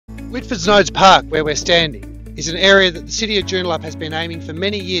Whitfords Nodes Park, where we're standing, is an area that the City of Joondalup has been aiming for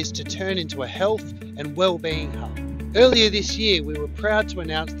many years to turn into a health and wellbeing hub. Earlier this year, we were proud to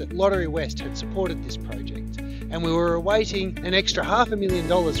announce that Lottery West had supported this project, and we were awaiting an extra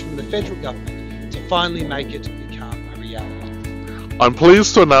 $500,000 from the federal government to finally make it become a reality. I'm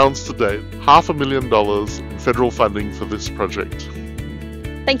pleased to announce today $500,000 in federal funding for this project.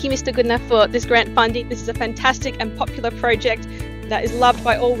 Thank you, Mr. Goodenough, for this grant funding. This is a fantastic and popular project that is loved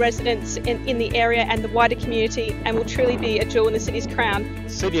by all residents in the area and the wider community, and will truly be a jewel in the city's crown. The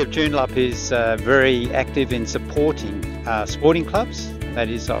City of Joondalup is very active in supporting sporting clubs. That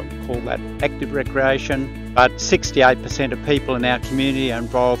is, I call that active recreation. But 68% of people in our community are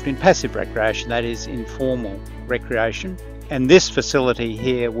involved in passive recreation, that is informal recreation. And this facility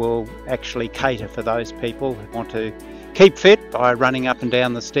here will actually cater for those people who want to keep fit by running up and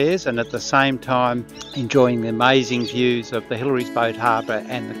down the stairs, and at the same time enjoying the amazing views of the Hillary's Boat Harbour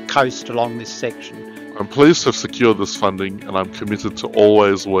and the coast along this section. I'm pleased to have secured this funding, and I'm committed to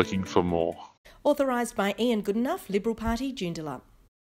always working for more. Authorised by Ian Goodenough, Liberal Party, Joondalup.